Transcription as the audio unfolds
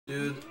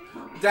Dude,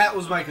 that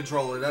was my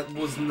controller. That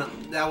wasn't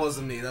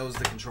me. That was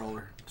the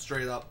controller.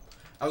 Straight up.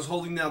 I was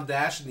holding down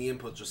dash and the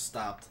input just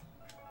stopped.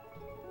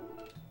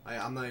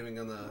 I'm not even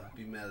gonna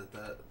be mad at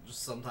that.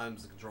 Just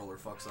sometimes the controller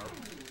fucks up.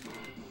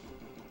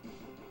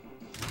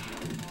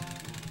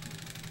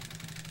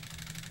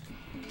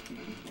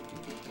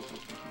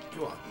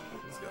 Come on,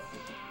 let's go.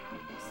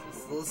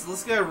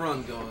 Let's get a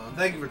run going on.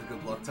 Thank you for the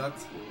good luck,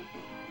 Tucked.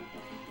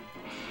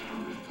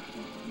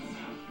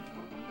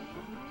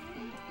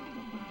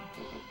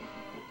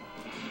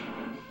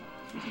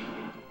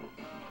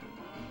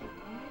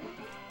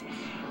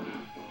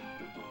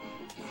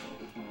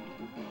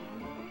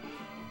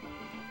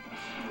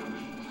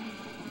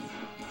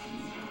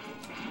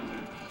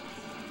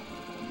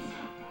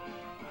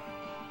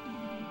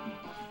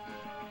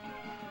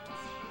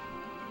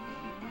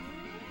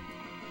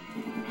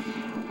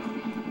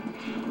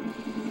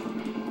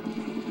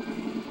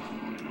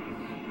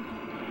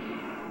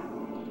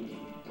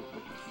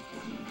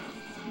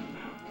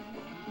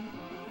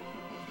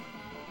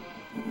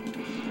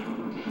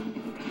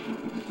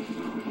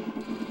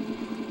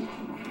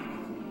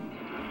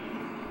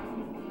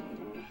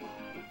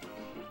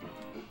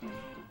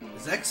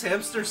 Is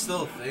X-Hamster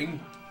still a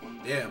thing?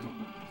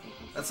 Damn.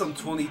 That's some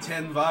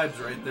 2010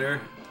 vibes right there.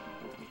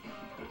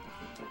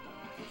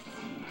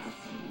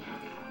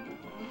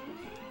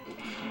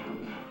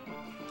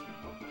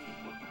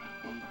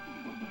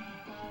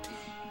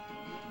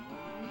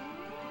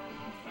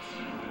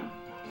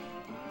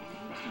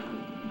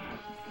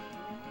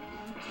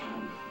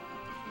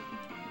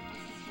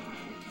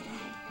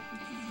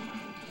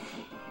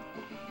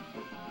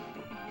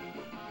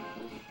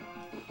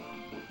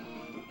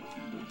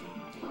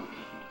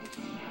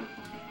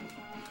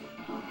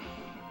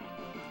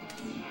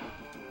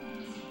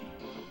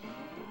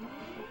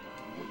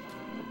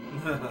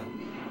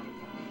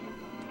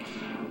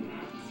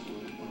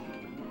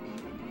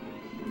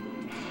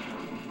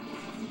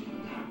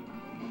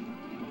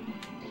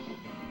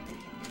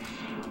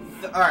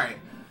 Alright.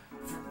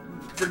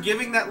 For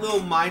giving that little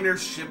minor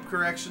ship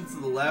correction to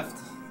the left,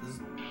 this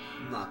is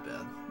not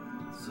bad.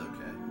 This is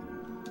okay.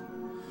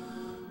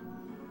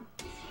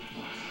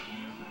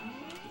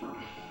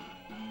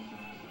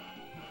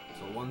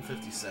 So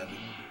 157.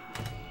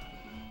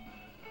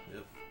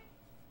 Yep.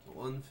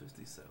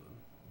 157.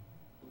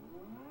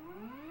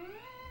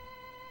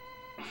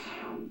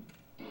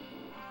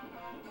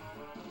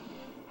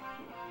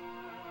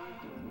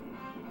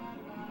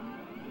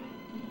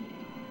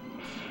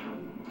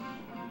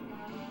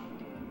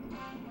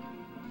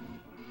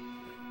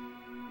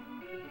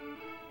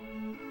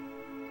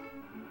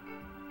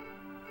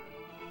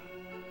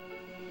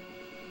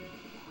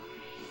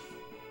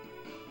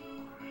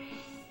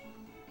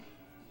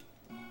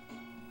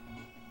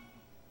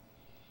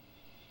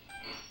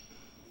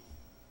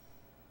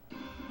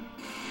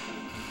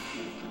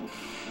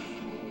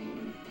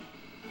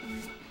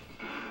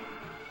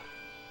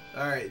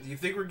 Alright, do you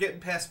think we're getting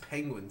past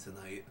Penguin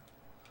tonight?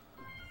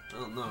 I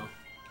don't know.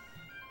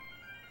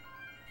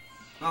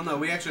 Oh no,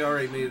 we actually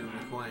already made it in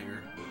the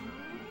Clanger.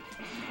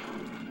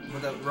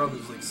 But that run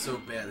was like so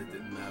bad it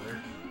didn't matter.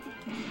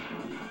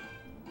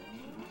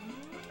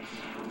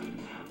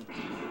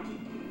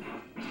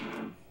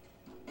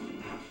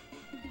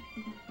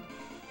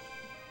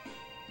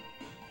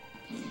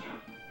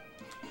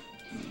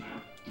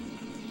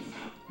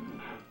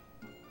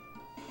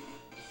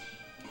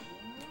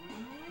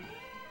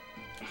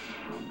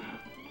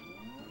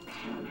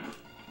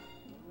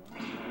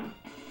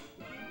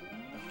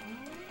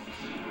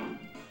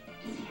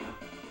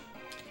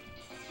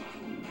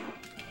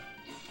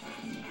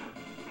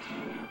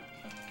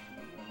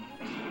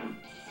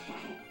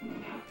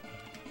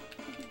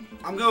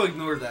 I'm gonna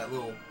ignore that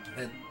little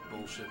head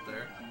bullshit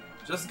there.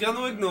 Just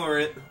gonna ignore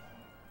it.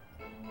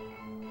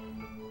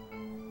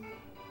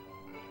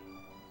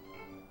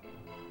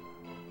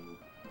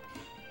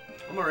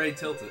 I'm already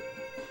tilted.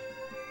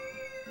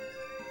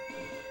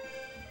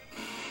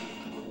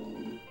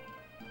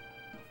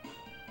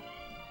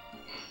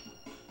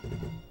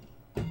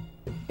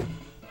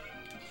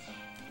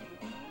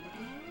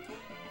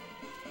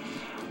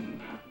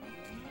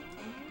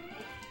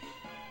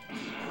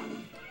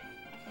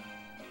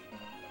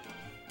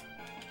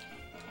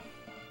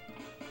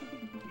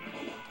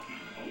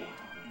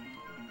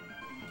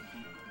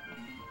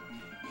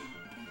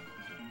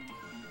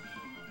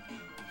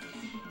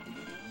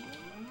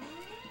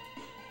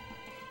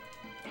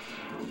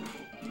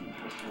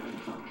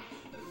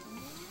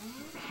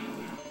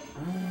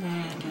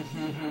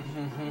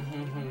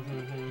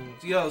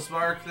 Yo,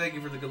 Spark, thank you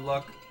for the good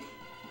luck.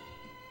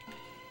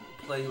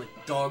 Playing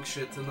like dog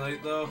shit tonight,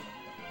 though.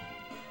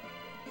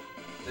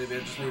 Maybe I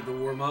just need to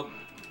warm up.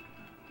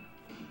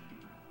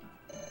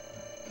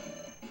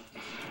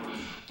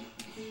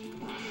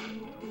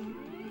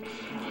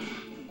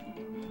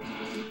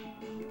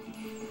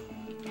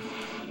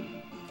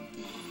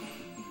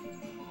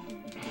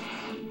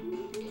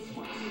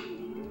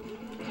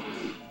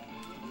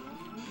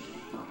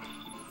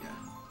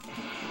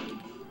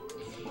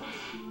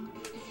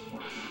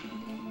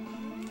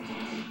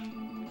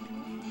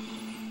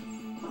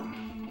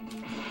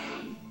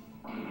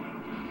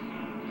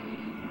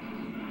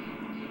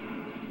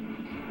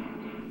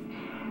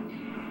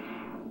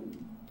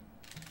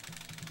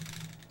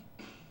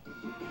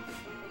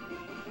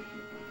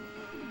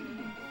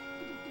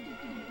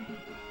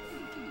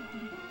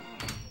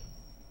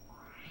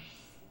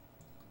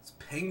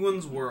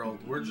 Penguin's world.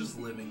 We're just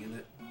living in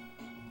it.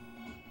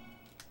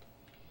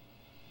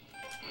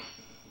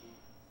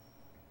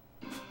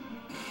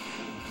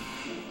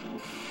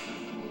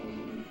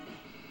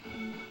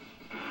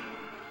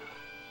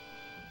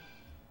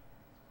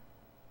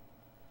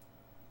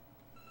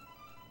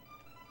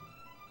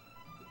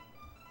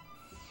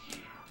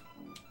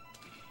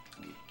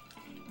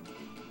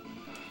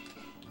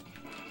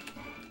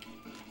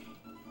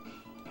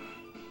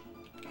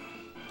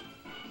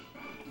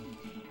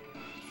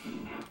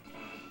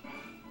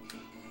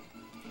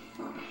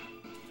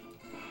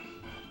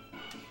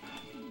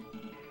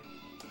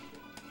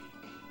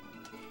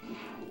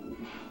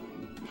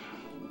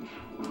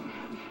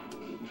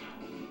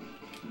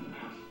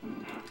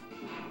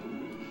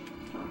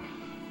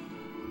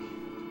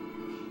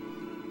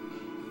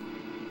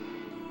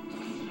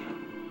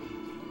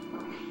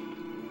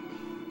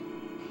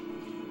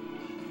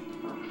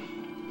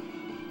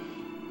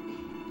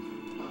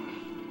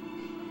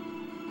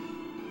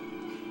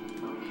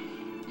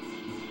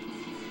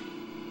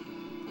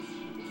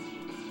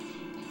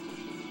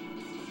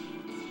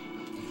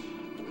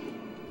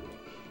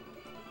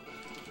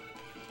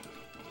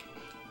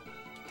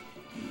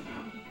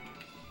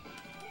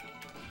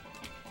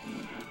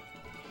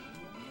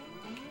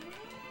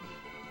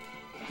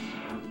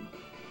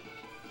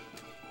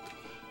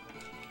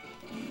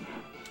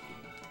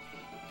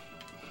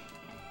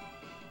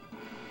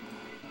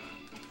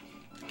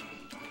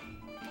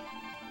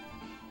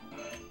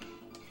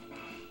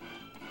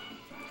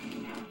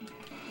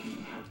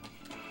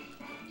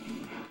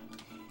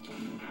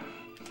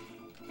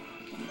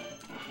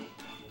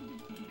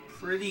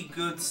 Pretty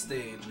good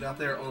stage. Got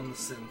there on the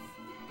synth.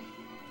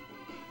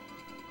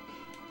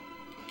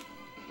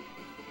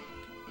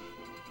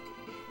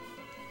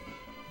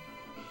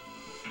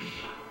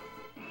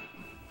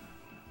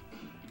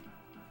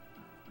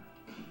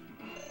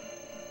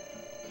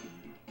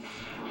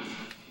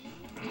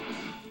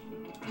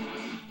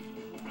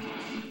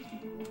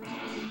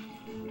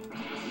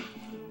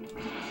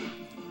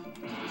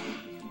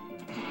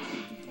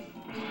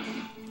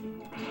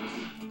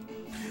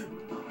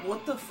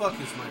 What the fuck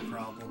is my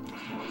problem?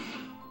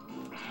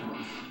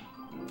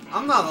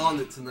 I'm not on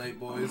it tonight,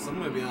 boys. I'm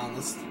gonna be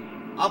honest.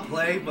 I'll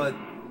play, but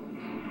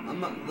I'm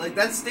not like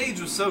that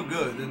stage was so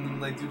good, and then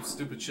like do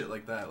stupid shit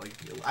like that. Like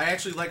I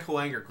actually like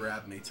Hoanger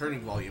grab me,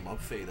 turning volume up,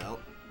 fade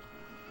out.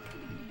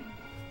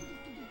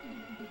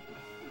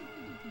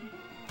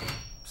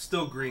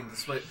 Still green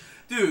despite.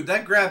 Dude,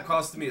 that grab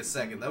costed me a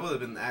second. That would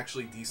have been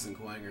actually decent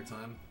Hoanger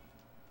time.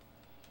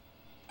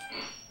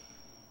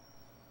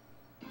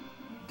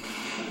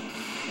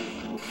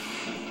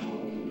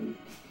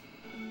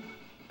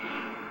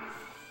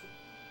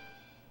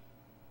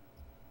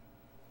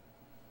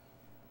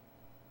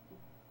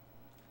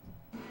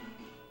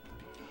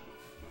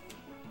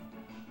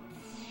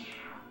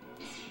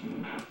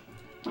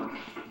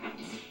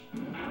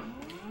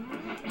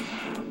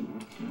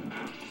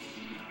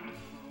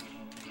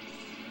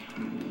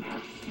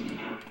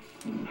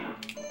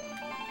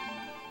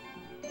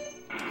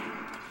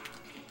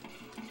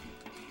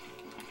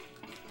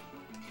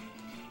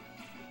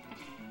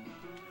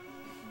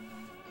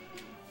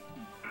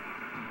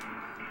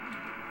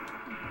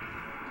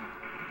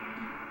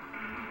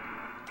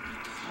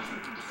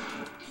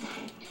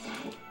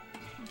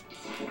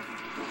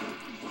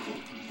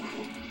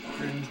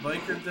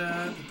 Biker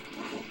Dad.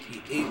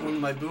 He ate one of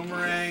my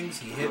boomerangs.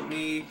 He hit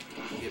me.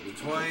 He hit me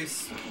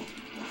twice.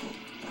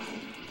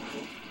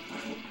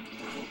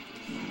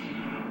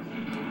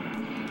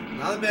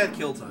 Not a bad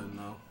kill time,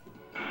 though.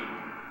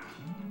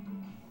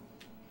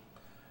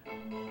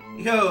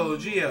 Yo,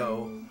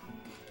 Geo.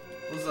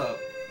 What's up?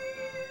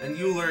 And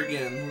Euler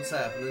again. What's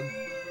happening?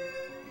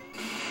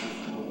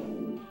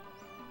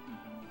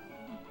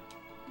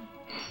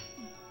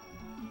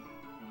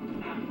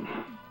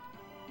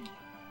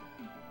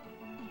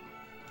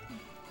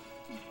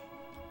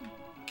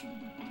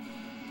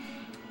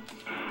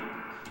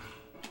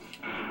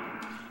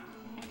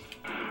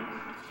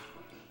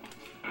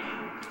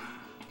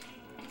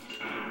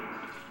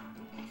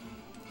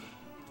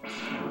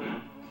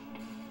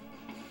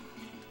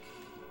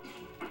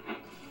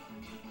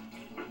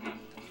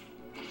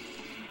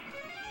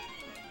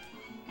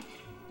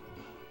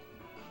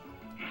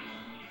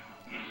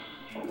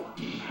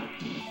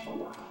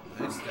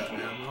 Nice, got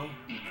ammo.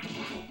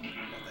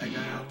 Got that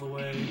guy out of the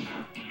way.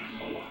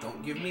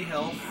 Don't give me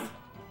health.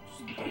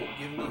 Just don't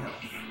give me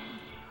health.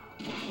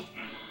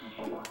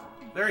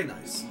 Very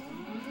nice.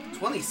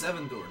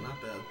 27 door,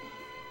 not bad.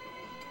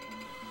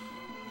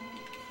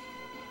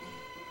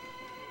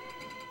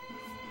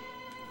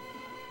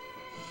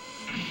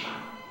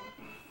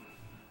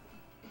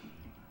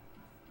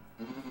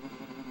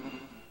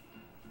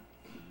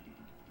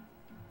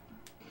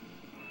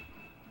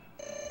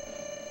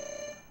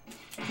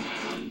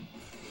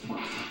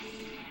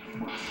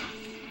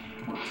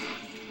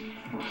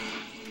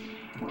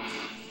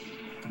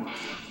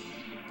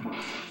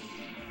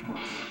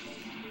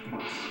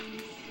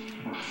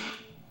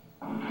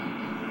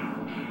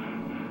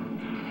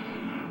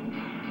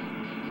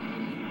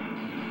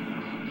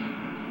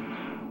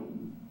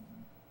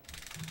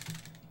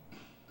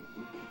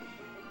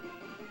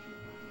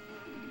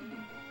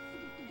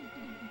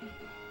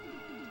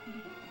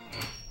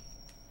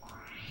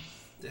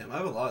 Damn, I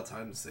have a lot of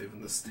time to save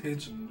in this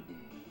stage.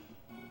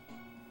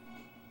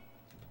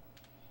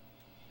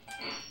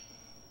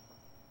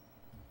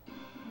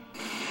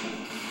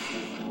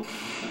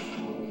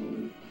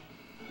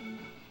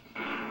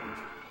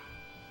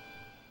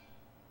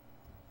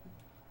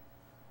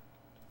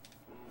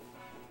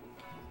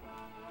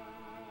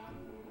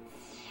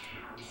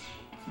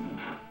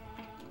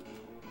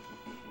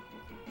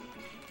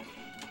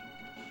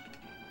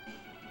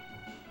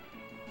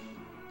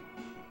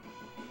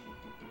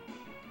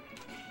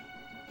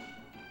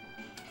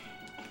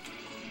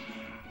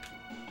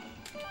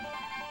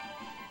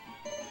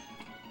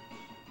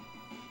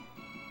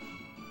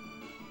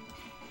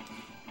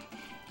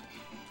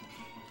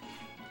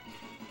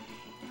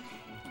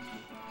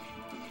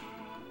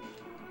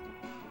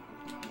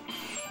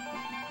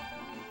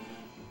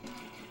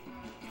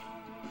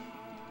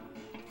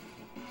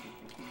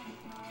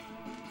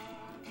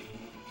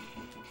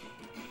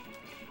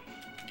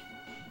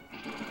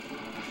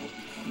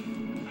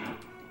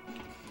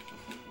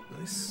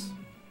 Nice.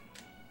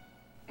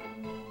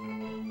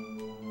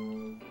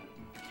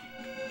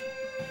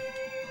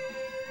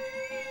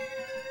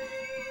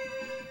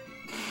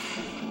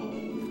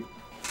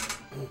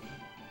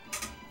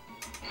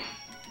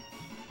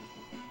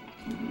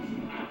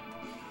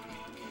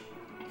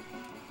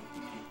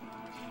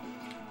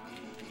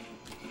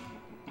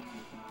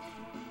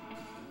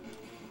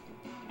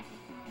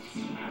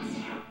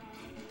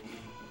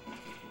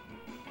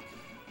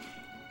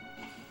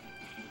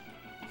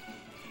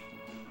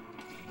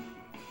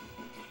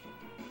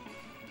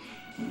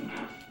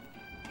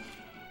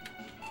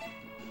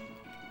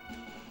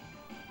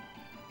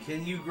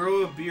 Can you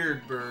grow a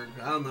beard, Berg?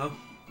 I don't know.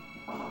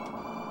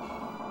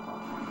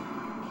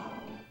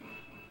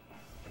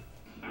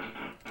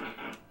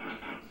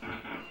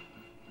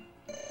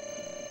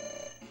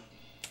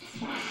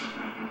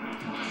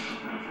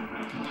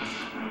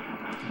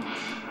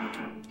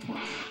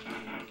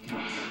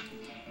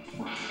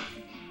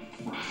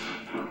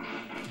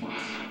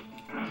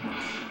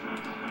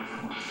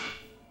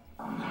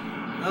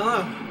 I don't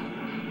know.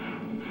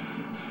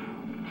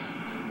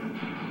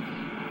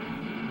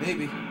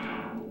 Maybe.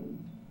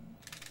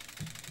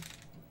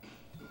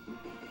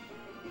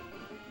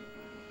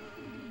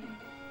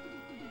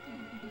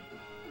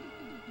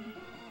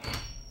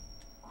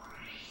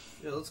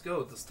 Yeah, let's go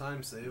with this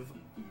time save.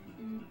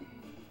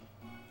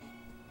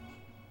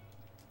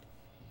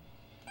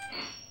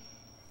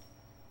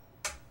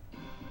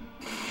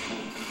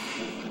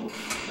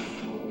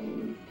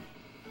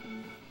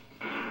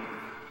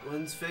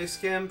 When's face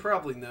cam?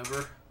 Probably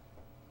never.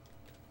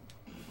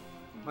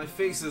 My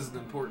face isn't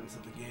important to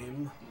the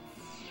game.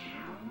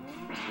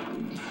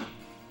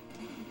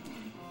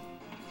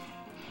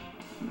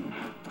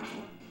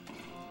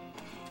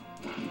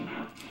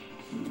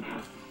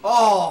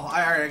 Oh,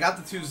 alright, I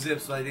got the 2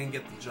 zips, but I didn't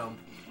get the jump.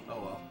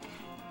 Oh well.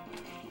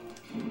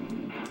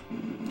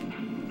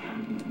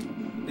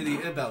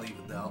 It about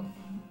evened out.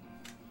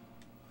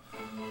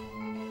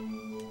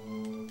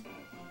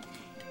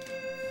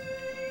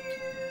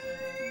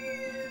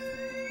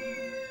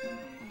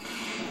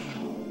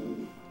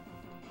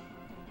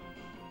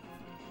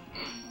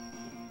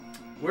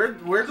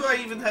 Where do I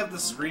even have the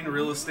screen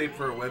real estate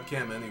for a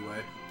webcam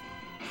anyway?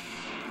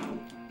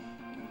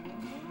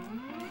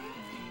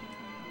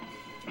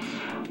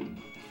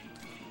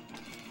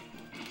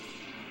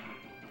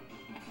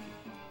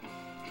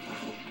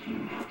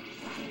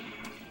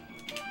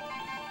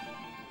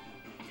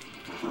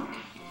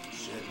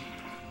 Shit.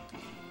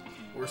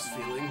 Worst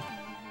feeling.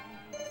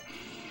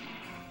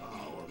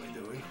 Oh, what am I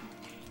doing?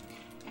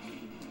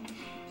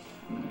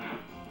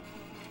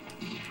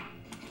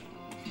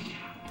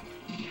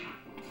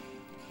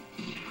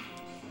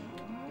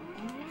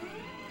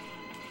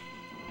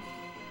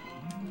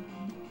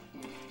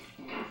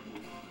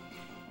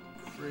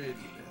 Pretty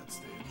bad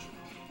stage.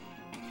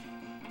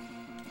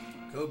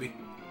 Kobe.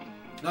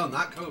 No,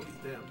 not Kobe.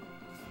 Damn.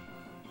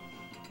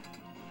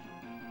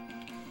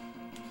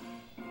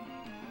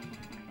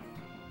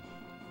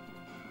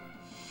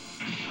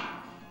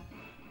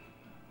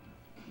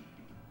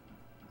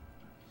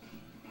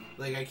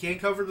 Like, I can't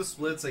cover the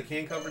splits, I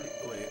can't cover the...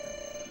 Wait.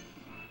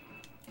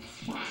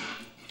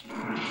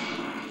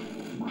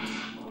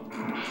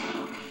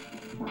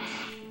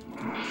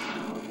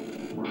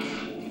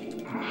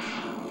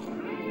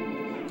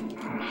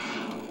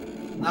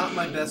 Not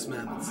my best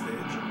man on stage.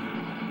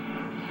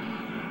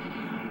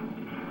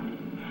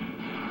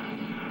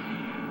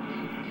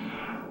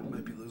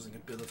 Might be losing a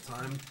bit of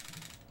time.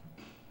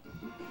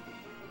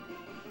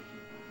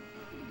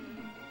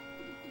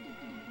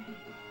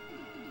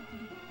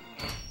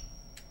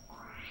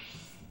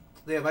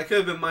 Damn, I could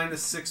have been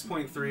minus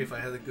 6.3 if I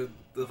had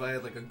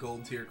like a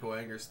gold tier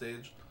Coanger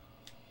stage.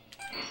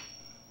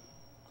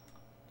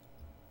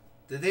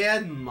 Did they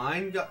add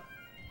Mind God?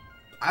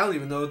 I don't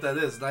even know what that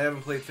is, and I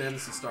haven't played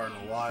Phantasy Star in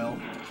a while.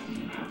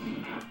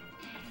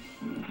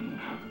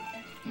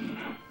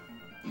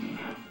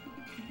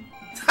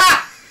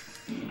 Ha!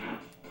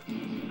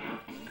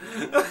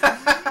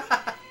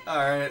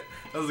 Alright,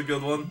 that was a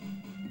good one.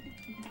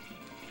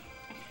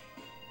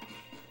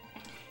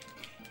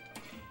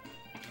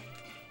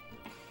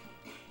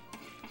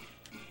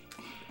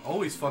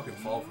 Always fucking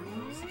fall for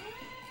those.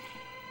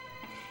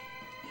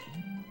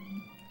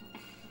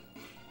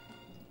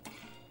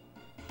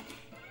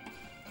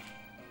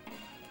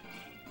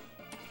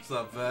 What's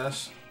up,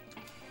 Vash?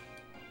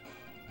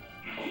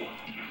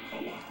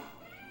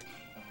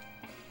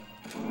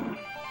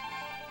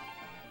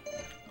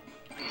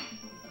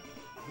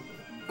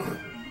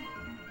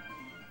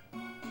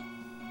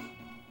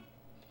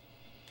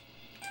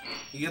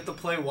 You get to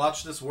play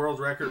Watch This World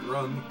Record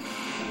Run.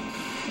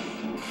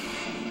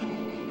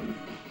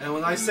 And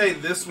when I say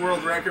this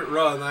world record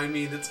run, I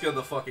mean it's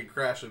gonna fucking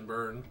crash and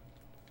burn.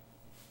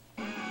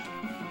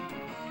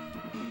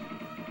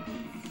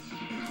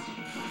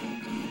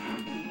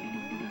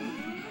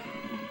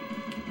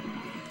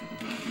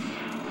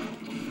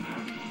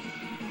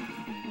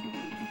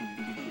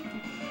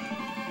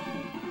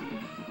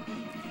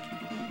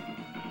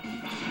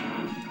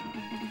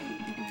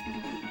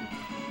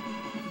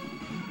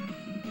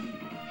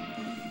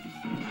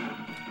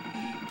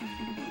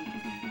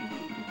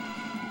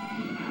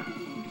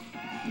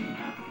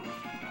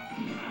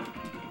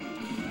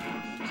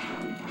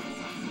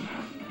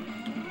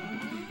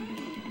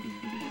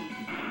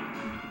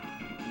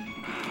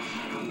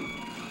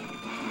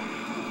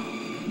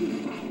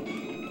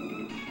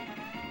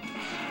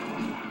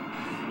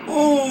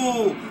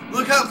 Oh,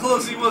 look how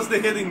close he was to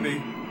hitting me.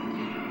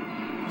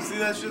 You see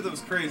that shit? That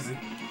was crazy.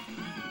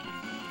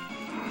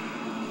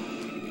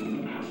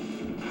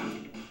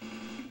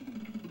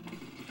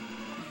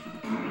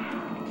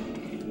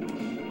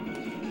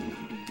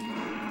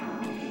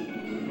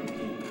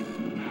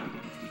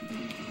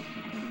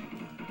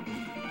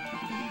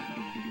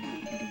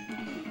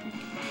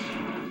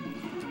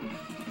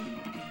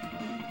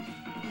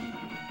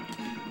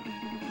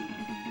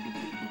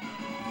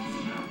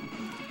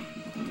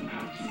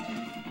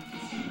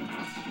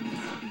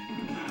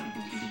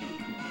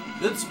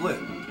 Good split.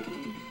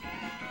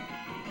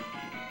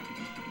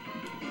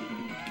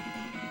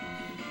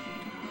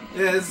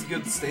 Yeah, this is a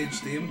good stage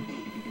theme.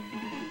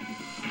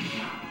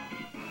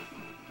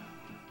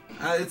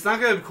 It's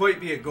not going to quite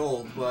be a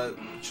gold, but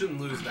it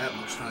shouldn't lose that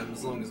much time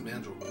as long as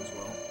Mandrill goes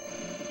well.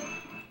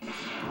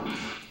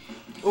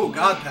 Oh,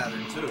 God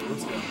Pattern too.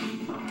 Let's go.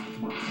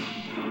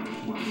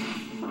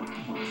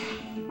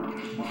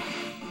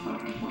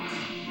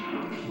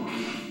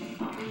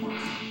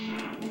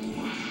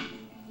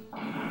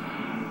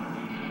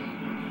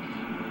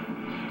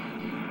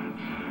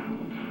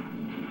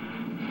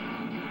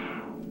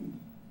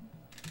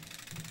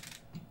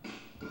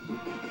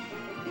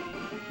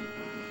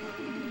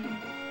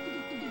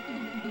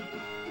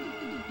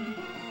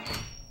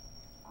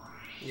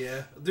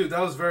 Yeah, dude,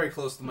 that was very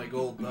close to my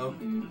gold, though.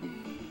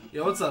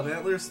 Yo, what's up,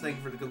 Antlers? Thank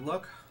you for the good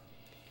luck.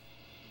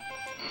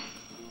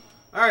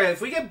 Alright,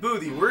 if we get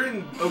booty, we're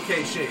in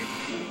okay shape.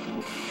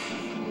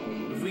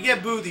 If we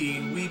get booty,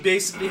 we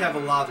basically have a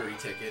lottery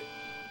ticket.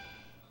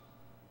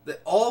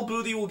 All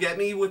booty will get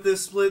me with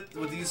this split,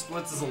 with these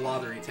splits, is a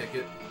lottery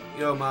ticket.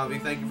 Yo, Mavi,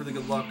 thank you for the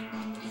good luck.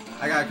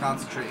 I gotta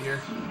concentrate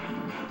here.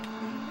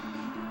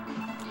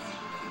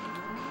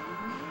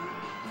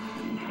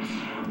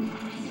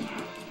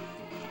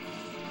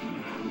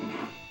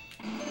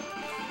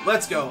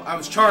 Let's go. I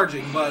was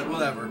charging, but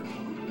whatever.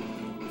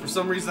 For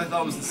some reason, I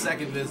thought it was the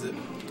second visit.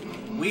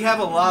 We have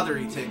a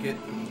lottery ticket.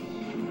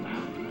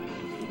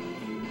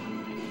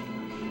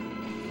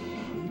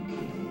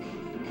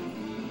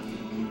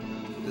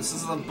 This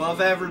is an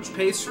above average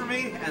pace for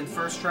me, and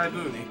first try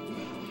booty.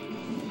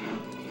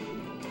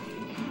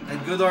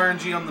 And good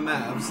RNG on the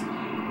Mavs.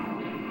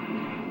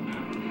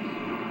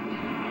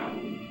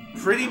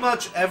 Pretty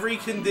much every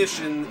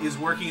condition is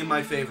working in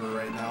my favor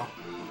right now.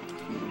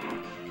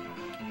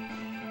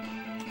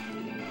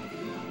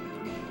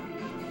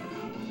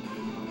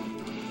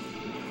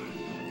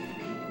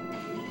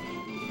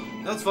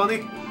 That's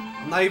funny.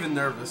 I'm not even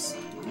nervous.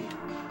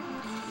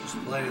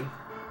 Just playing.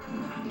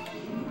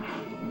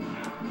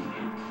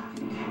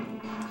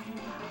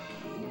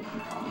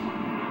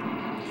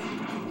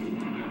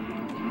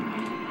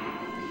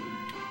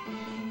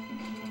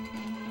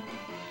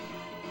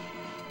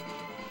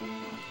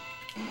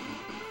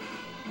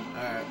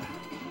 Alright.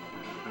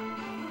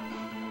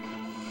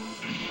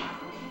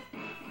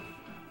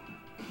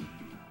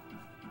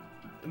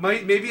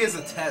 Maybe as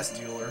a test,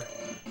 Euler.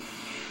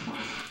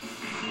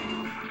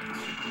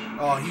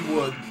 Oh, he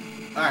would.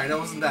 Alright, that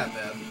wasn't that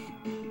bad.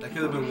 That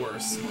could have been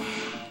worse.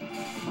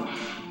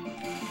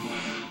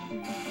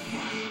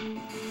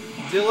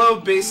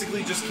 Dillo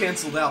basically just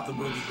canceled out the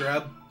booty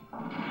grab.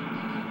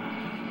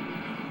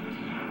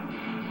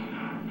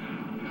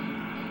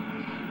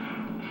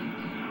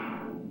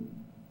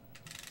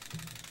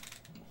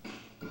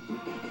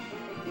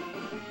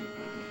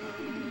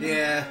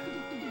 Yeah.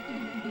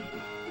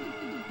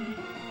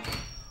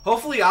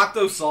 Hopefully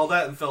Octo saw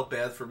that and felt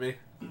bad for me.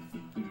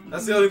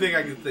 That's the only thing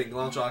I can think.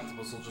 Launch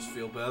Octopus will just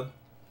feel bad.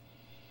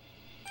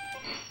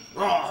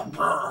 Oh,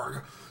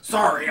 Berg.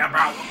 Sorry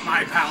about what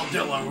my pal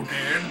Dillo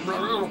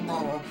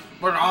did.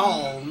 But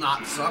I'll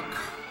not suck.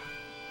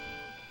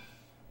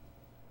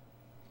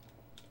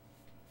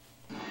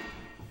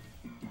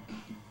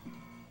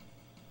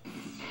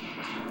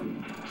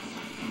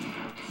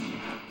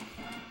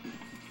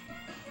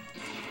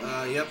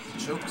 Yep, the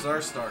chokes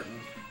are starting.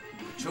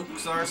 The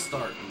chokes are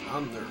starting.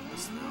 I'm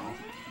nervous now.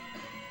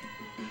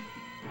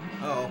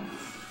 Oh.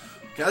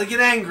 Gotta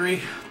get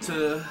angry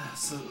to...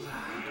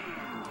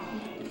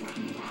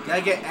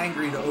 Gotta get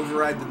angry to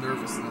override the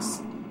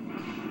nervousness.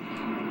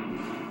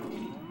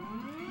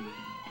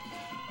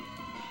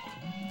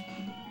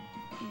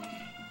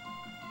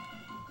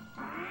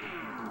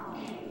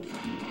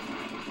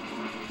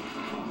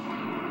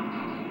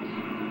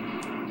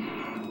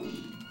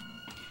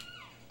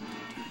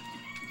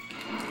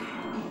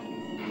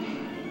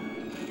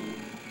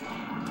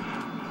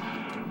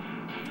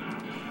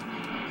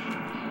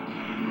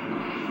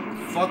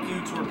 Fuck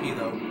you,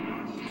 torpedo.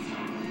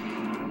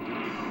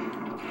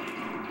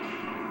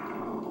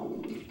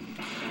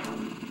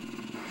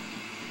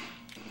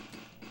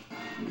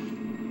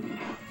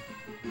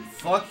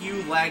 Fuck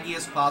you,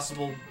 laggiest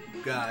possible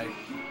guy.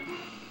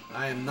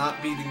 I am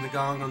not beating the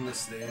gong on this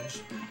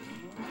stage.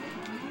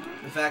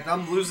 In fact,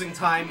 I'm losing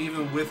time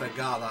even with a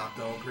God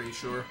Octo, I'm pretty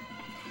sure.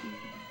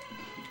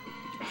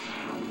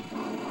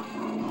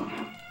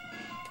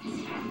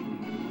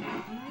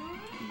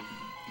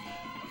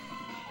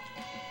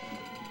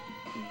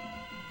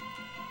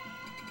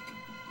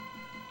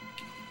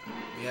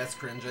 Yeah, it's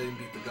cringe. I didn't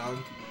beat the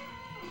gong.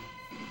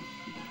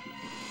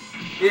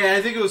 Yeah,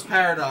 I think it was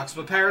Paradox,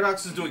 but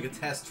Paradox is doing a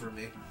test for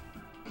me.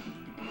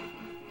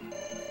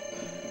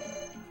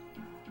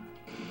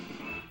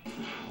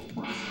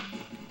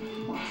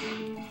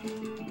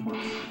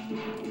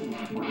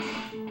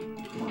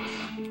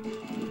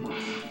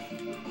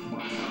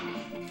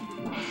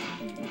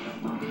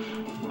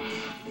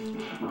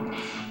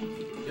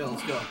 Yo,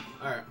 let's go.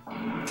 Alright.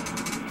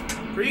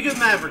 Pretty good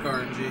Maverick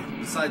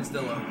RNG, besides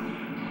Dillo.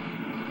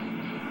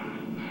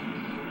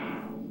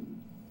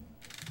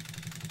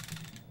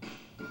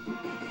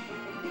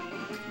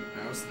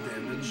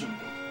 Damage.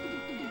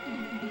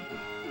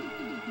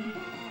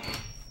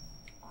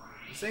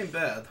 This ain't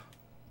bad.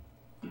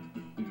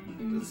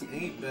 This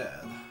ain't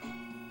bad.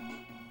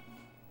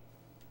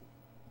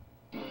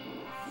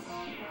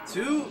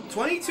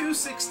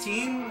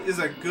 22:16 is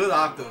a good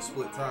Octo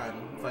split time,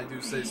 if I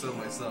do say so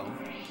myself.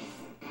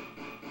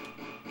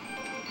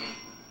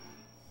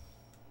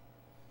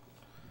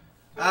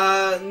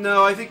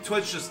 No, I think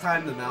Twitch just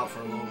timed them out for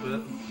a little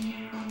bit.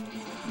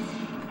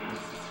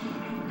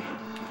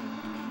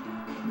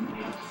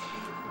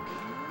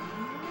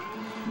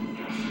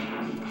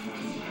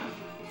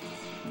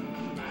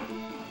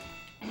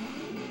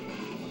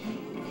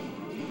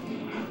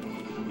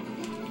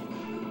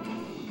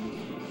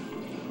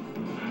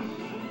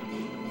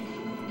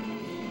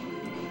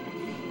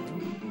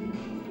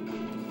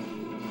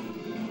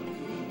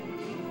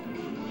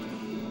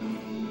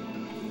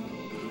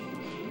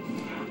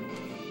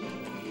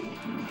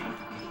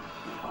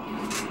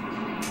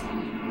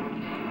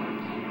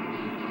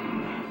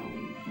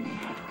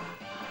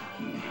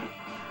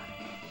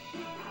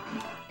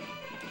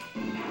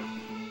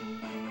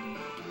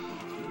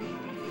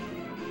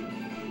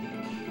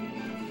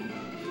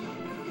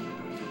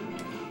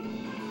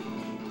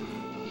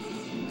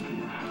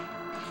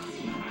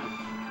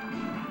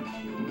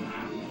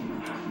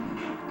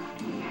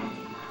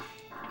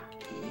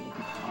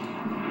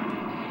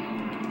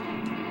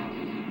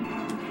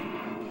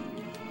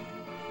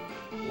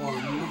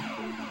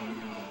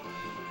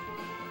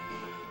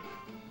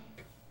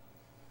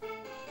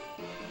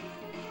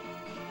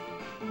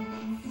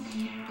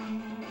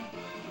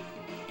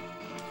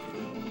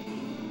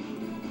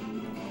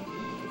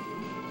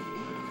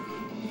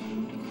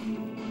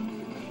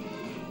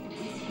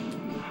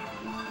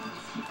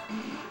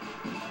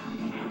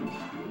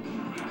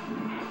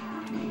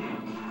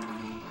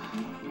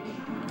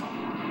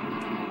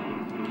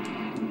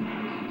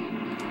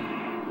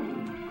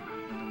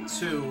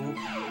 Two.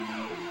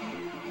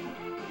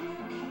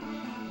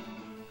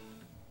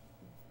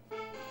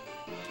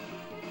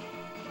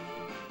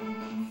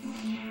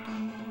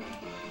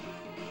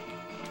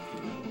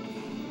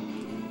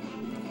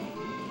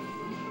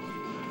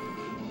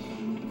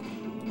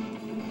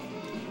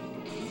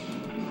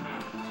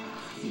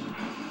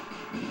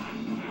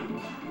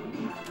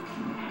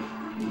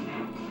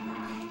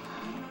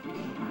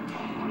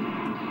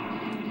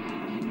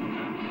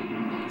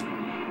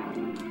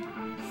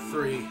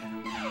 Three.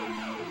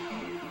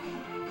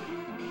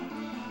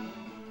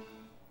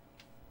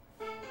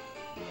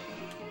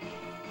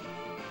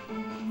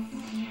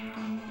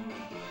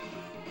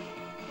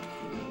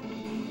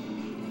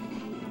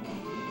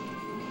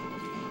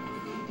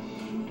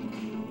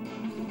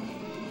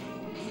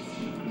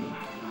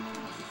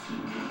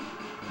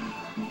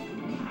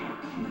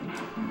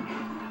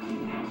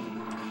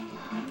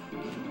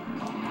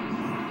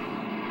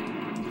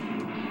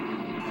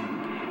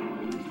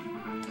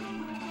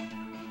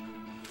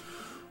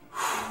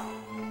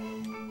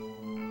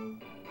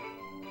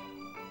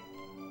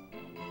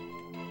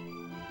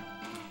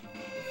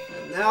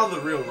 Now the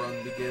real run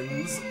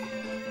begins.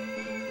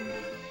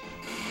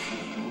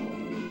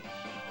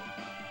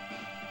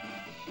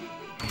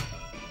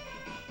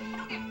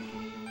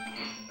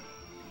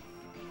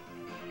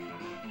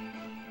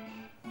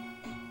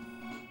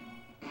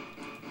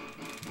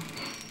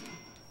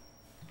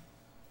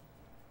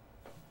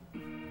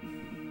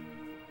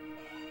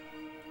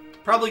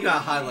 Probably gonna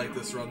highlight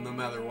this run no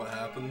matter what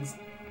happens.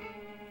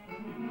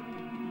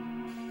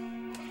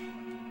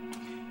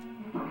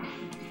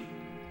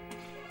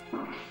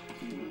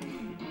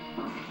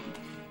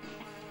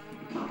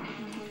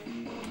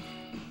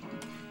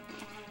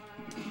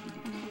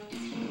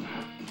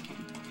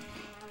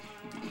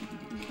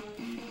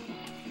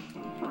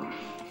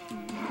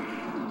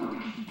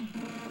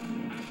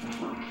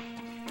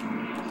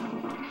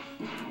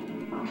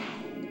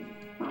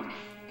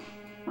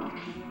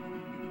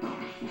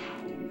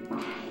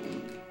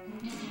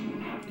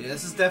 Yeah,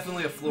 this is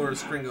definitely a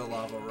Flores Kringo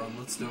lava run.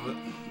 Let's do it.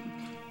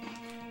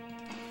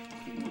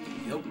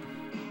 Yep.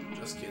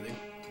 Just kidding.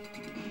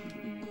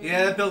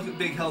 Yeah, that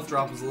big health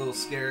drop was a little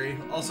scary.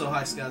 Also,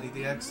 hi Scotty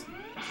DX.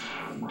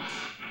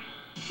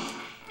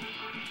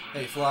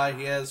 Hey Fly,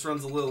 yeah, this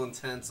run's a little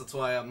intense. That's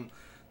why I'm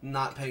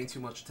not paying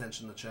too much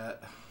attention to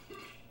chat.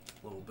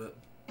 A little bit.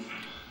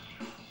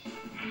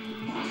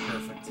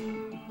 Perfect.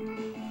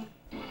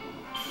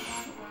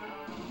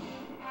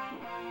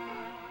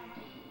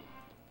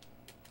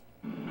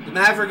 The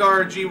Maverick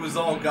RG was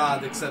all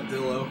God except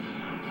Dillo.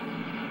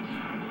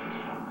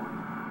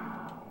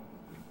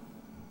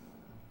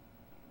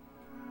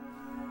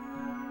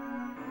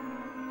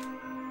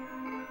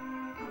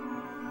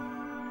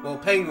 Well,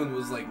 Penguin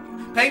was like...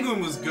 Penguin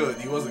was good.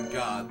 He wasn't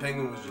God.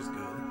 Penguin was just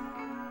good.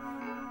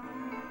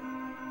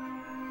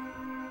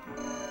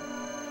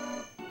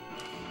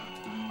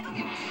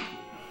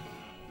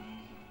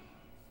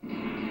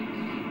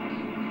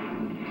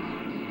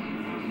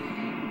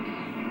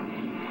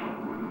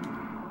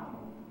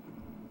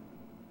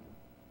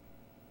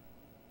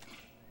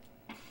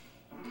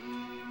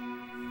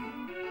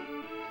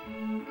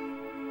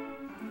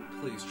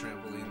 Please,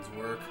 trampolines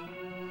work.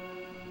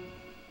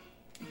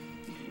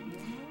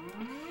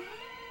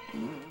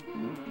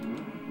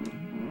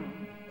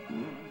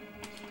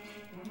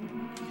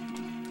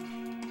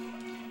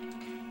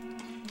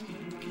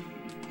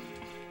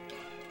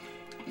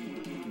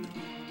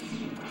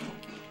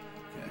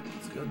 Okay,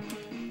 that's good.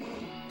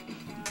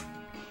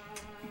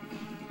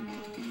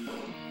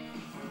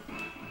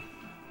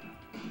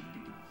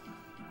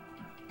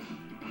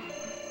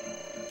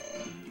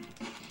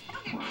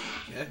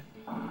 Okay.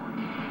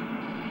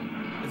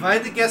 If I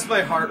had to guess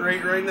my heart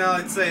rate right now,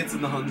 I'd say it's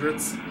in the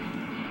hundreds.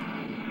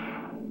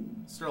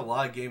 Still a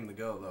lot of game to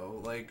go, though.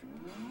 Like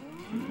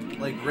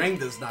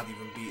Rangda's not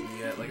even beaten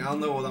yet. Like, I don't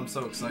know what I'm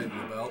so excited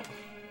about.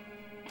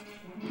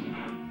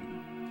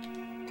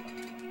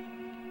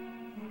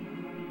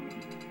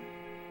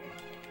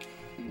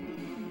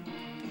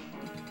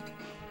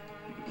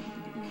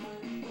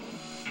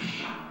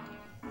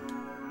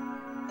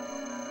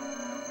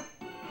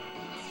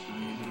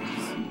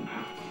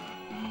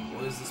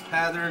 What is this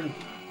pattern?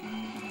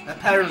 That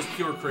pattern is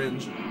pure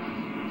cringe.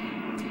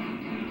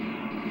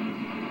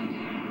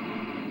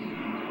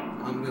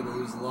 I'm gonna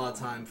lose a lot of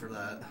time for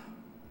that.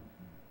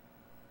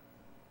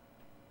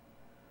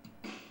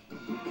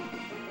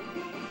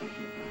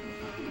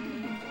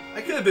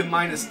 I could have been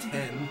minus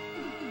 10.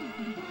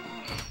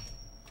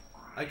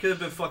 I could have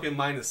been fucking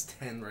minus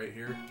 10 right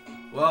here.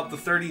 Well, the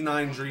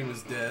 39 dream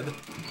is dead.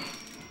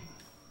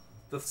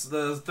 The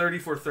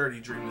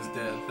 3430 dream is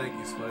dead. Thank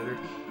you, Spider.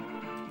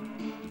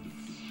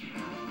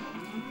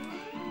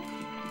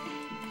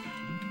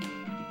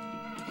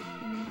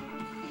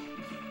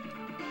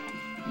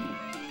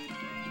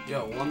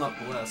 Yo, one up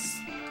less.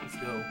 Let's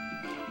go.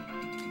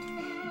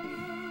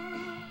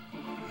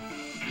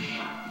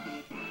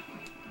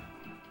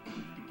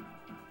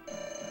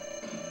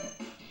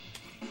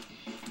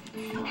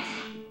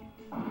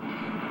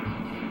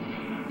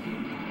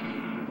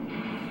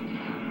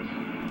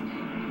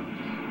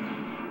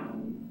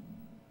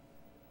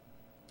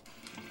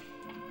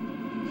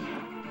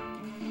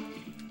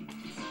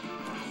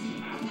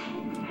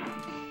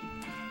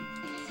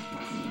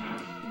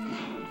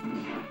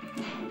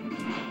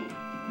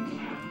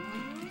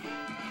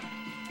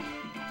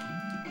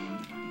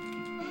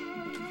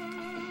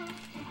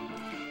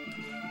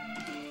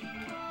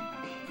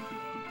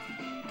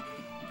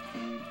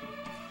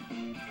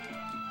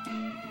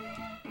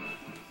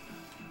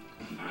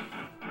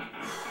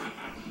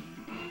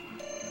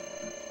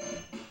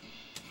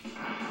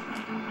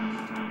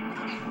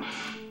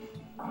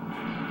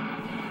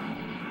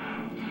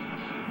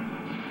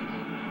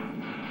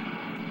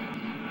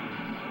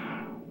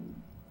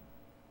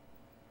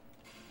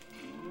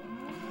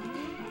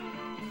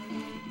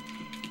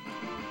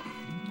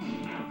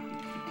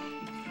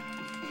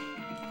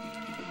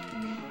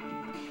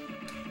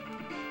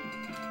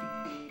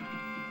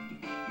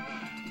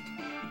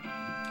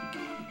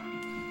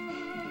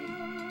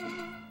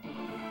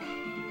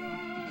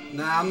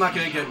 Nah, I'm not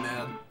gonna get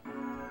mad.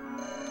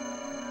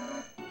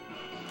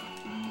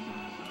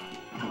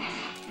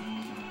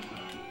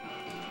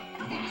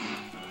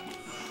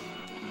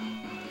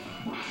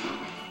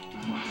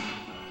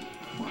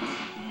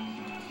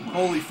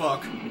 Holy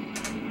fuck.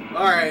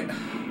 Alright.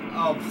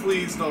 Oh,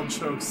 please don't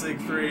choke Sig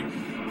 3.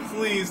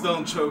 Please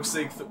don't choke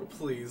Sig 3.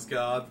 Please,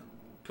 God.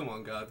 Come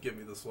on, God. Give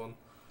me this one.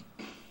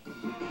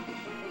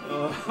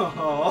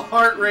 Oh,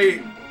 heart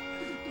rate.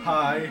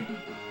 Hi.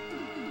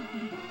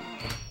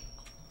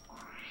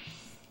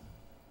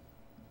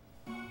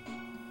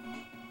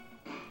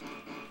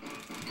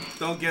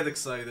 Don't get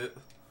excited.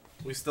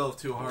 We still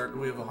have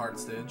we have a hard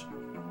stage.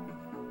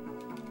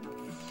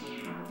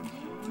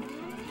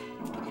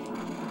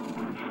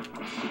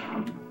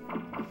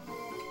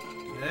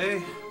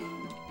 Okay.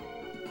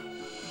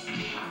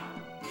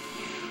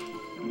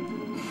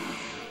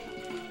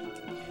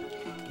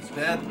 It's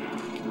bad.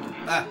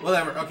 Ah,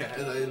 whatever. Okay, I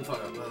didn't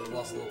fuck up. I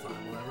lost a little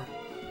time. Whatever.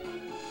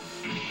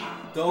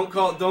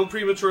 Don't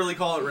prematurely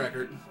call it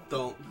record.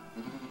 Don't.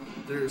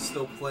 There's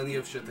still plenty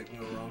of shit that can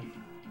go wrong.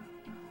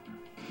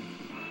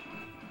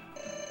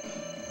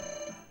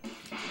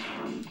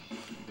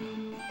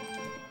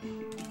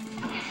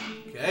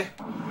 Okay.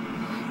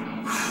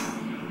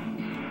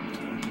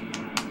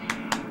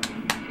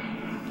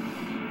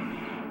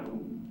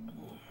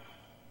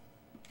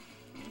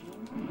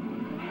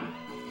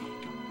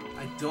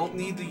 I don't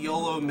need the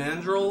YOLO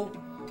mandrel.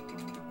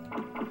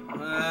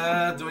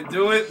 Do I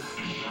do it?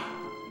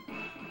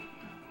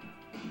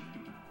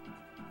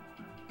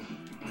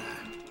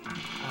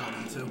 I don't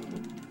need to.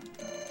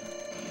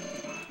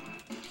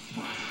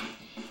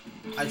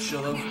 I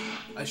should have.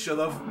 I should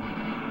have.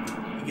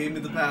 He gave me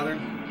the pattern.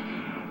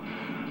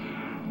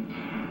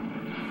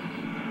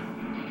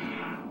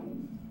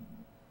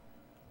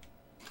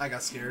 I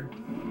got scared.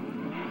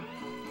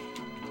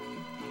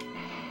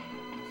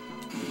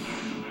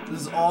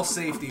 This is all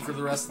safety for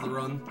the rest of the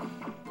run.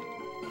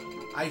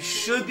 I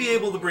should be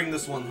able to bring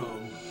this one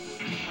home.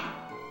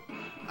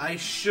 I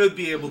should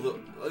be able to...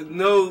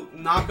 no,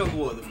 knock on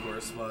wood, of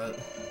course, but...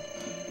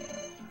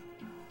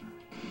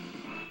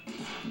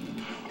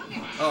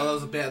 oh, that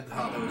was a bad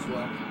hotlow as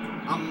well.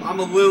 I'm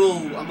a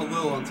little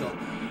on tilt.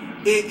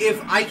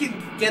 If I can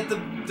get the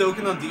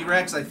Dokkan on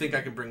D-Rex, I think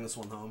I can bring this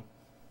one home.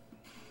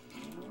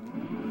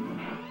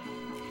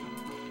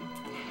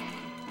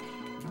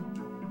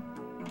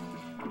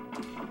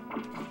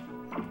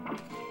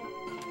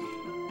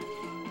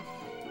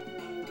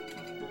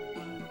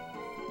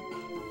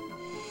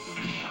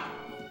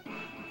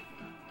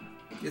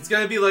 It's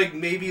gonna be like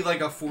maybe like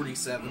a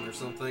 47 or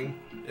something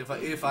if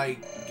I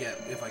get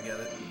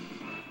it.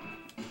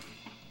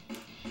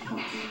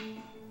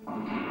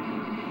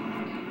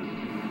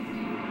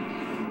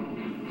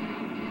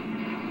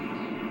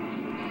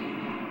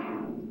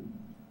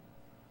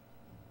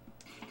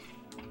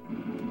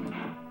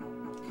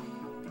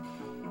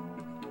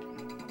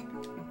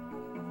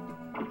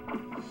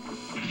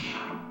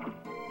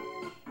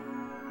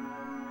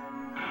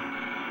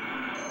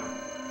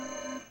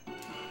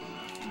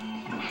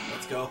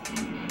 Go.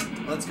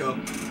 Let's go.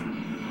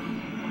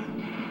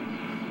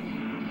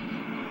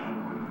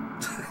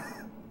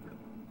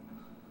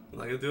 I'm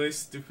not gonna do any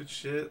stupid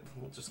shit.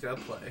 We'll just gotta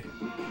play.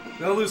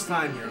 Gonna lose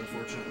time here,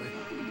 unfortunately.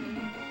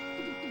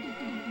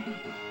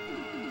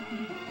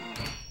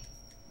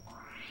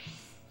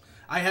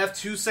 I have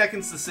 2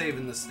 seconds to save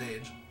in this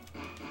stage.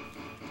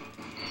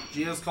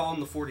 Gio's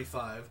calling the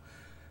 45.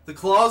 The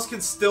claws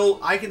can still...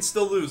 I can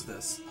still lose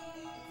this.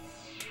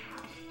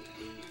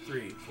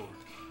 3, 4...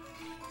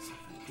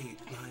 8,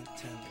 9,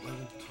 10,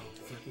 11, 12,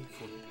 13,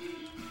 14,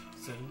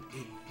 7,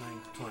 8,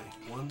 9, 20.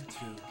 1, 2,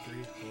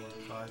 3,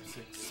 4, 5,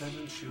 6,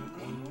 7. Shoot.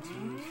 1, 2,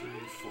 3,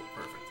 4.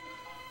 Perfect.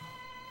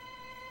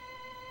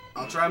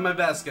 I'll try my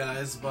best,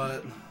 guys,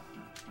 but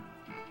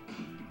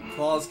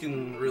claws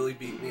can really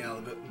beat me out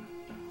of it.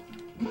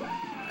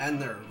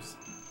 And nerves.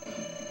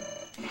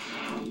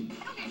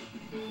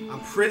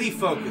 I'm pretty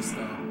focused,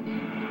 though.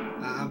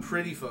 I'm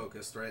pretty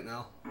focused right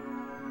now.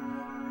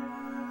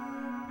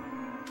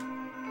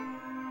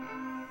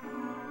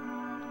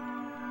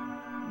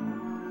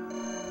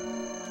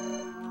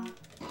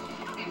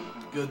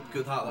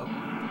 Good hollow.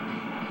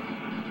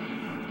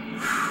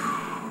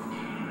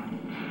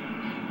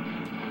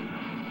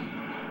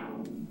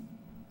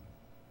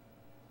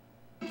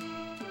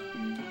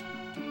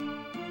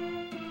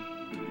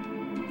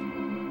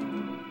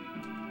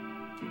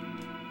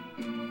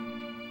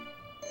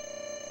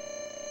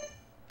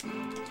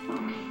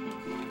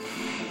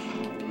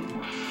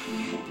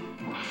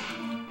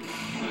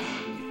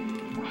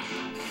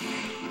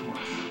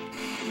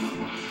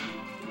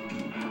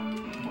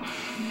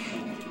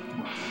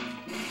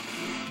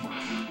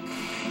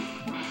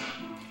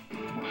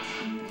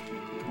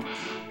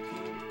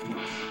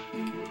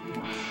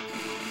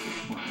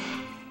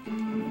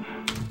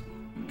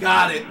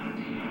 Got it.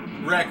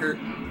 Record.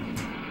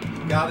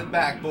 Got it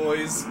back,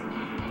 boys.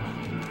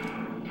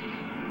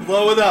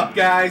 Blow it up,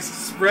 guys.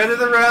 Spread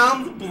it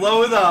around.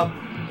 Blow it up.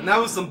 And that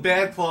was some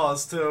bad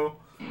claws, too.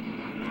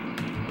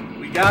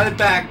 We got it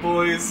back,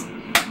 boys.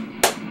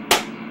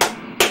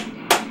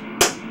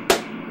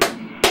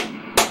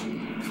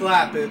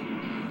 Clap it.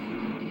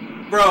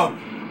 Bro,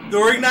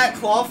 during that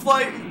claw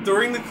fight,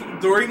 during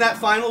that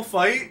final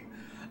fight,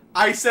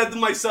 I said to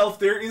myself,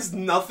 there is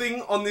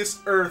nothing on this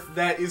earth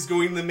that is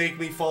going to make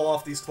me fall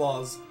off these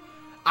claws.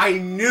 I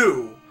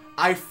knew.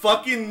 I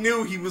fucking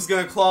knew he was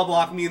going to claw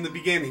block me in the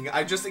beginning.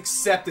 I just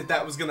accepted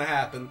that was going to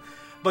happen.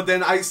 But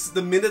then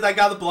the minute I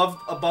got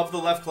above the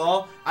left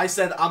claw, I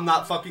said, I'm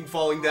not fucking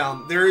falling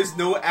down. There is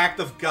no act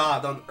of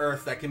God on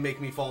earth that can make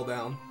me fall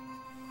down.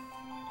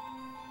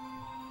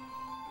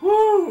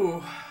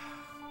 Woo!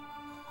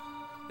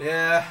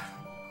 Yeah.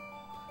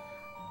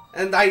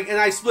 And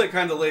I split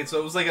kind of late, so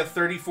it was like a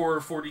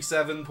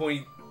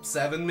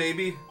 34-47.7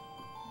 maybe.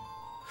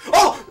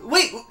 Oh,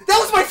 wait! That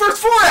was my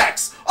first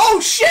 4X! Oh,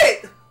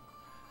 shit!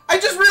 I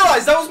just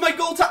realized that was my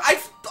goal time.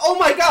 Oh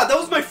my god, that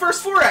was my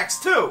first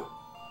 4X, too!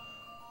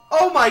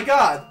 Oh my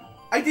god!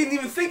 I didn't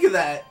even think of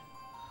that!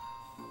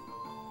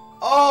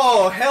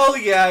 Oh, hell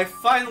yeah, I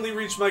finally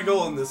reached my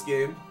goal in this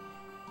game.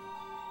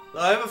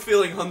 I have a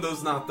feeling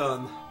Hundo's not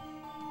done.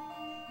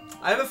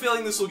 I have a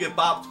feeling this will get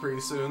bopped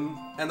pretty soon,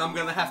 and I'm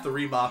gonna have to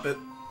re-bop it.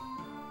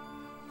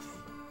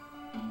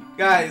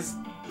 Guys.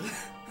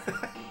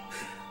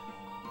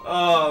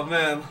 Oh,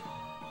 man.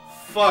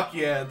 Fuck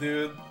yeah,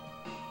 dude.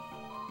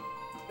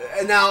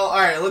 And now,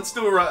 alright, let's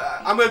do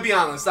a... I'm gonna be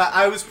honest,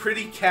 I was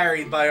pretty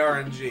carried by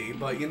RNG,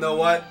 but you know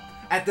what?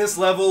 At this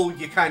level,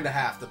 you kinda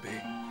have to be.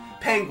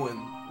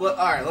 Penguin.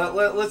 Alright,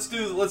 let's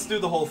do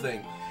the whole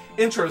thing.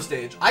 Intro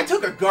stage. I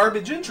took a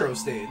garbage intro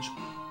stage.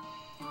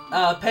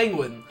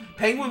 Penguin.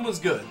 Penguin was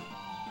good.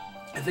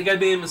 I think I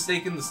made a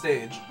mistake in the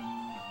stage.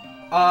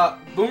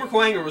 Boomer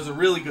Quanger was a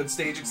really good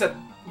stage, except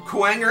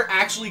Quanger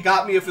actually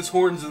got me with his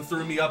horns and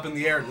threw me up in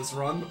the air this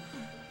run.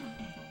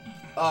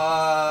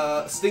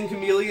 Sting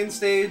Chameleon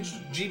stage,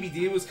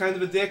 GBD was kind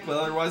of a dick, but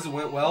otherwise it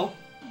went well.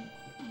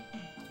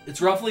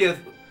 It's roughly a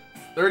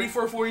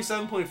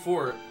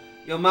 34-47.4.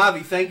 Yo,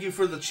 Mavi, thank you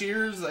for the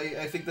cheers.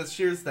 I think that's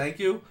cheers, thank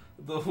you.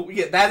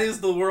 Yeah, that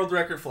is the world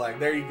record flag.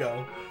 There you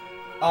go.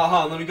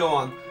 Let me go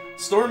on.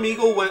 Storm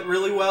Eagle went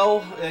really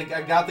well.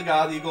 I got the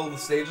God Eagle. The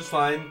stage was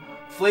fine.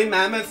 Flame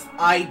Mammoth,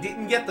 I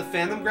didn't get the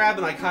Phantom Grab,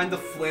 and I kind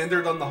of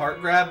flandered on the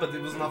Heart Grab, but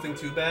it was nothing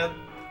too bad.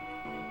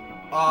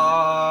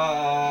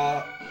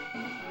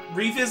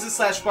 Revisit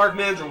 / Spark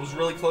Mandrill was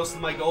really close to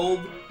my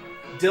gold.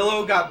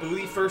 Dillo got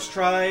booty first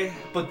try,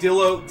 but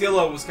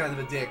Dillo was kind of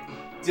a dick.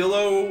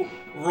 Dillo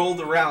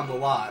rolled around a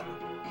lot.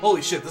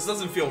 Holy shit, this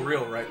doesn't feel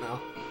real right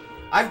now.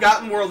 I've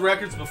gotten world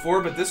records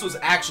before, but this was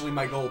actually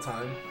my goal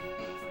time.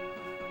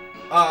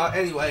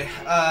 Anyway,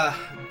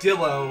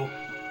 Dillo.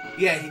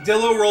 Yeah,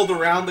 Dillo rolled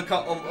around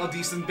a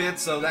decent bit,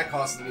 so that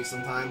costed me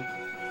some time.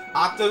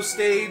 Octo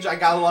stage, I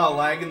got a lot of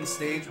lag in the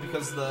stage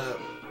because the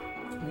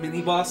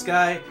mini-boss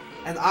guy.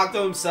 And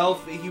Octo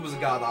himself, he was a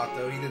god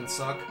Octo, he didn't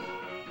suck.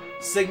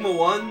 Sigma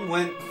 1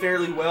 went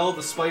fairly well,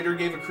 the spider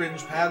gave a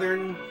cringe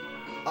pattern.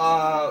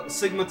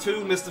 Sigma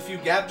 2 missed a few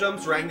gap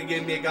jumps, Rangda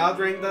gave me a god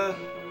Rangda.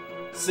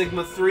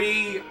 Sigma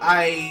 3,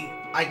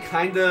 I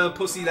kinda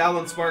pussied out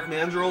on Spark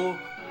Mandrill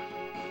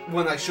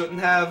when I shouldn't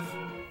have.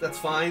 That's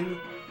fine.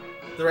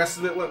 The rest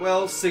of it went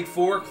well. Sig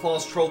 4,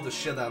 Claws trolled the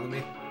shit out of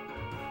me.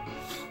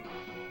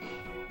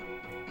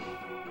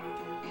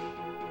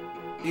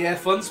 Yeah,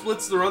 Fun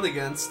Split's the run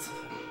against.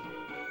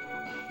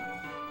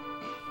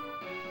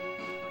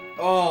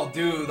 Oh,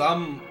 dude,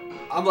 I'm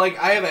like,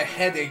 I have a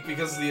headache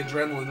because of the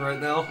adrenaline right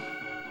now.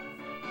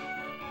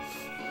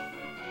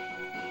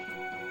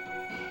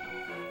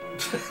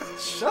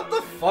 Shut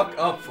the fuck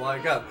up, Fly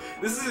God.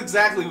 This is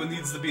exactly what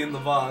needs to be in the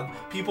VOD.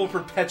 People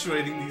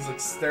perpetuating these like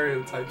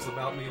stereotypes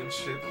about me and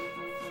shit.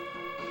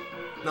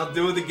 Now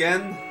do it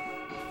again.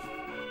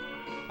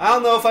 I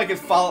don't know if I could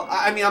follow.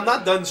 I mean, I'm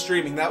not done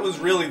streaming. That was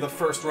really the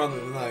first run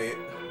of the night.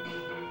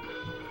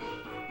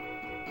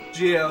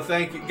 Gio,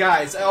 thank you.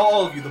 Guys,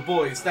 all of you, the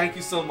boys, thank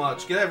you so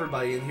much. Get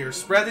everybody in here.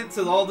 Spread it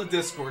to all the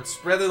Discord.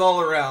 Spread it all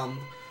around.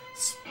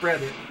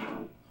 Spread it.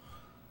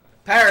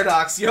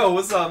 Paradox, yo,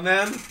 what's up,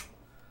 man?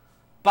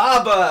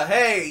 Baba,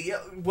 hey,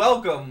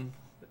 welcome.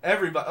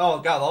 Everybody. Oh,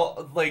 God,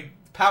 all, like,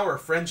 power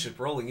of friendship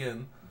rolling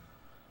in.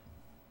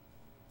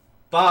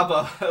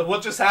 Baba,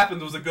 what just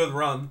happened was a good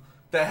run.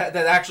 That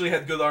actually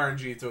had good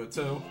RNG to it,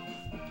 too.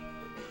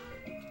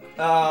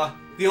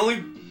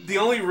 The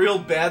only real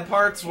bad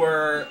parts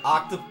were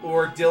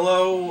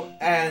Dillo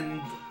and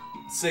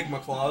Sigma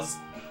Claws.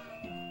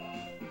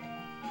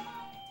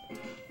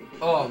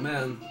 Oh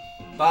man,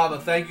 Baba,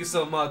 thank you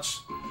so much.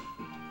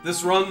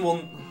 This run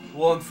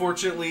will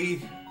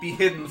unfortunately be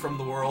hidden from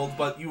the world,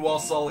 but you all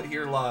saw it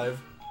here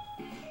live.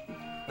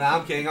 Nah,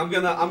 I'm kidding. I'm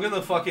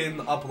gonna fucking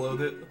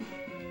upload it.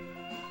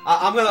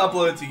 I'm gonna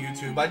upload it to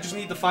YouTube. I just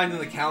need to find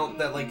an account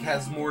that like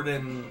has more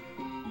than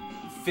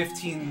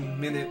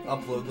 15-minute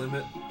upload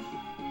limit.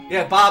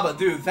 Yeah, Baba,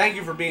 dude, thank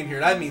you for being here.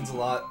 That means a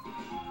lot.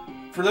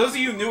 For those of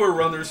you newer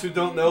runners who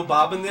don't know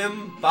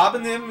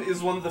Bobanim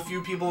is one of the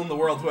few people in the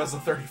world who has a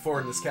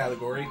 34 in this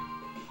category.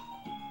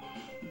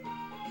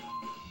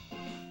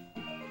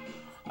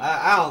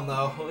 I don't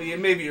know.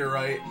 Maybe you're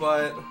right,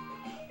 but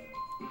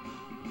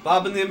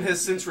Bobanim has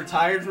since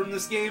retired from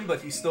this game,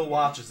 but he still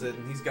watches it,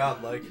 and he's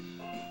godlike.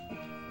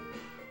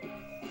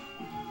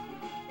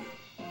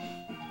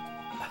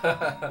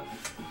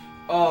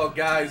 Oh,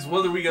 guys,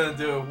 what are we gonna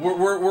do?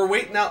 We're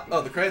waiting out.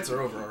 Oh, the credits are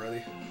over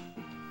already.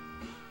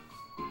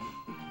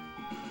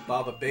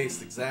 Baba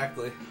based,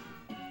 exactly.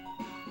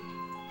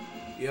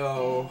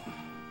 Yo.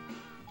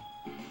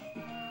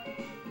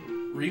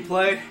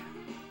 Replay?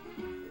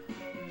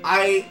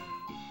 I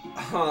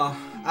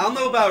don't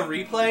know about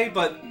replay,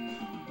 but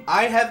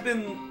I have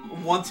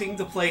been wanting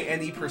to play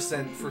any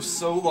percent for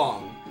so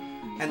long.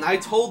 And I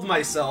told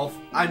myself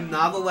I'm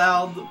not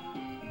allowed...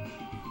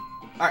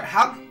 Alright,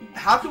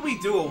 how can we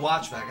do a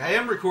watch back? I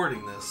am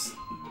recording this.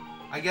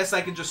 I guess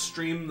I could just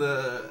stream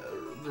the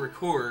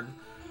record.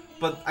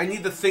 But I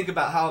need to think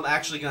about how I'm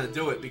actually going to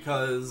do it,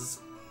 because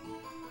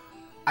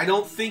I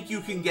don't think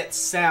you can get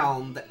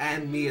sound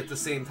and me at the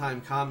same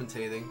time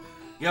commentating.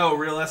 Yo,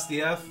 Real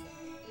SDF?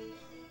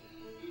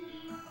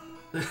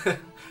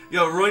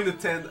 Yo, Roy the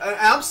 10.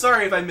 I'm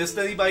sorry if I missed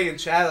anybody in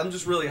chat. I'm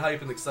just really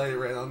hype and excited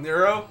right now.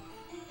 Nero?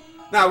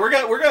 Nah, we're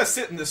gonna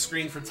sit in this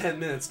screen for 10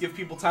 minutes, give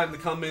people time to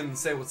come in and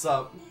say what's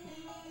up.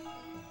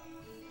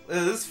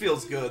 This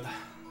feels good.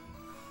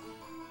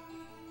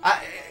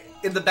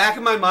 In the back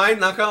of my mind,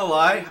 not gonna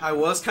lie, I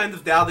was kind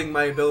of doubting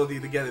my ability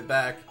to get it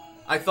back.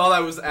 I thought I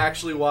was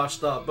actually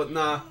washed up, but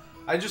nah,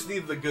 I just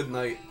needed a good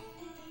night.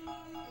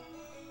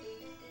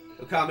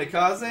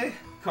 Kamikaze,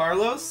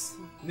 Carlos,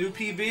 new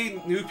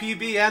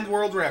PB and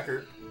world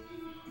record.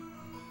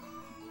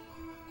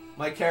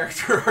 My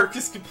character arc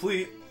is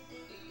complete.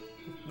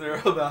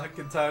 They're back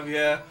in time,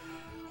 yeah.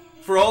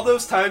 For all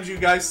those times you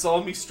guys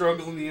saw me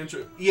struggle in the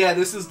intro. Yeah,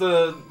 this is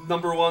the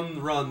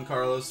 #1 run,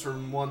 Carlos, for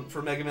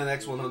Mega Man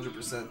X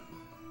 100%.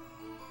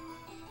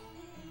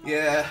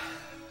 Yeah.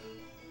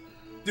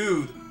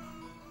 Dude,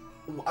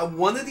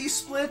 one of these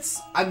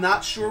splits, I'm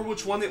not sure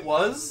which one it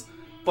was,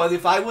 but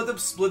if I would have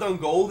split on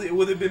gold, it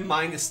would have been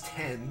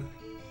 -10.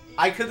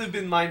 I could have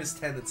been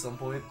 -10 at some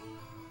point.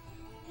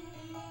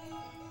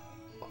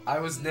 I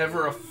was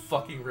never a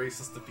fucking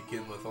racist to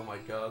begin with, oh my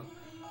god.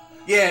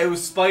 Yeah, it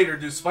was Spider,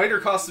 dude.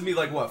 Spider costed me,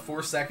 like, what,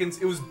 4 seconds?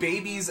 It was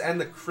babies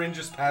and the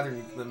cringest pattern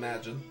you can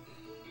imagine.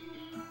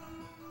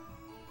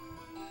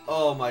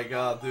 Oh my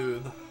god,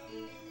 dude.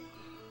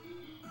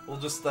 We'll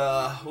just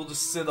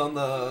sit on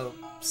the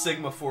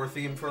Sigma 4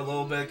 theme for a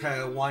little bit,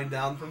 kind of wind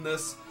down from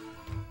this.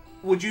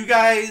 Would you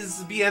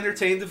guys be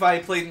entertained if I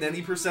played an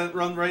any percent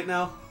run right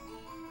now?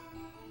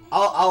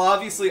 I'll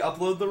obviously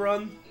upload the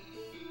run,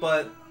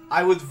 but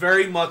I would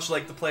very much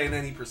like to play an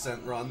any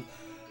percent run.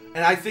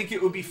 And I think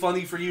it would be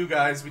funny for you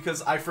guys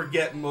because I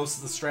forget most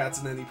of the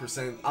strats in any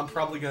percent. I'm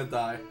probably gonna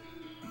die.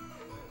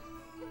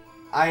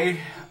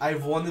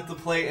 I've wanted to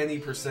play any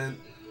percent.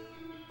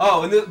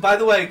 Oh, and by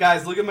the way,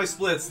 guys, look at my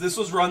splits. This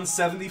was run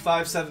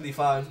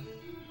 75-75.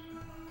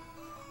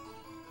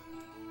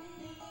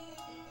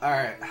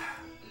 Alright.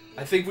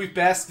 I think we've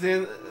basked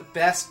in...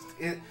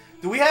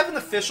 Do we have an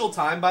official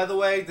time, by the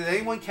way? Did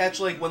anyone catch,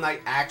 like,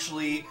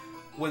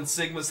 when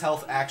Sigma's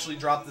health actually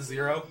dropped to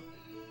 0?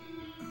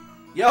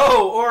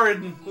 Yo,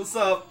 Orin, what's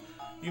up?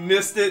 You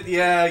missed it?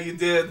 Yeah, you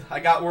did.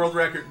 I got world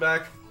record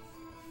back.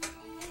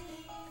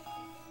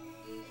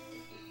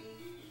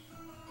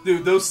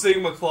 Dude, those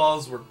Sigma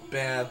claws were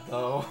bad,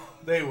 though.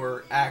 They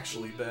were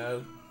actually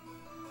bad.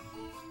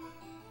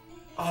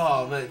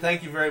 Oh, man,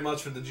 thank you very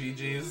much for the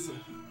GGs.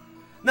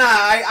 Nah,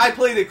 I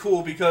played it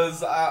cool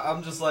because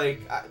I'm just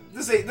like...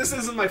 This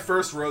isn't my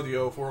first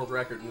rodeo for world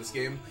record in this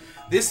game.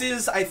 This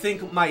is, I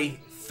think, my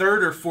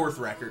 3rd or 4th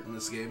record in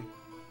this game.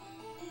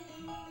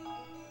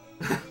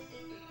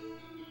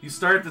 You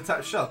started the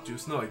time. Shut up,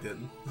 Juice. No, I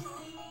didn't.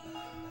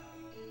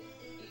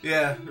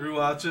 Yeah,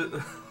 rewatch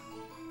it.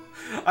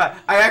 I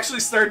actually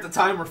started the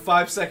timer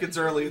 5 seconds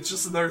early. It's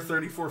just another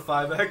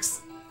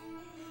 34.5x.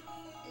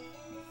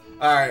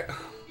 Alright.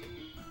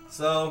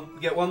 So,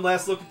 get one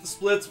last look at the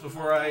splits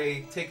before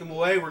I take them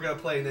away. We're going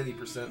to play an any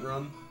percent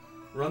run.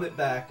 Run it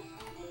back.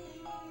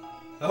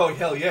 Oh,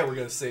 hell yeah, we're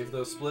going to save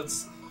those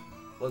splits.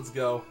 Let's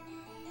go.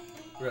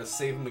 We're going to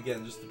save them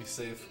again just to be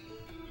safe.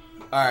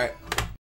 Alright.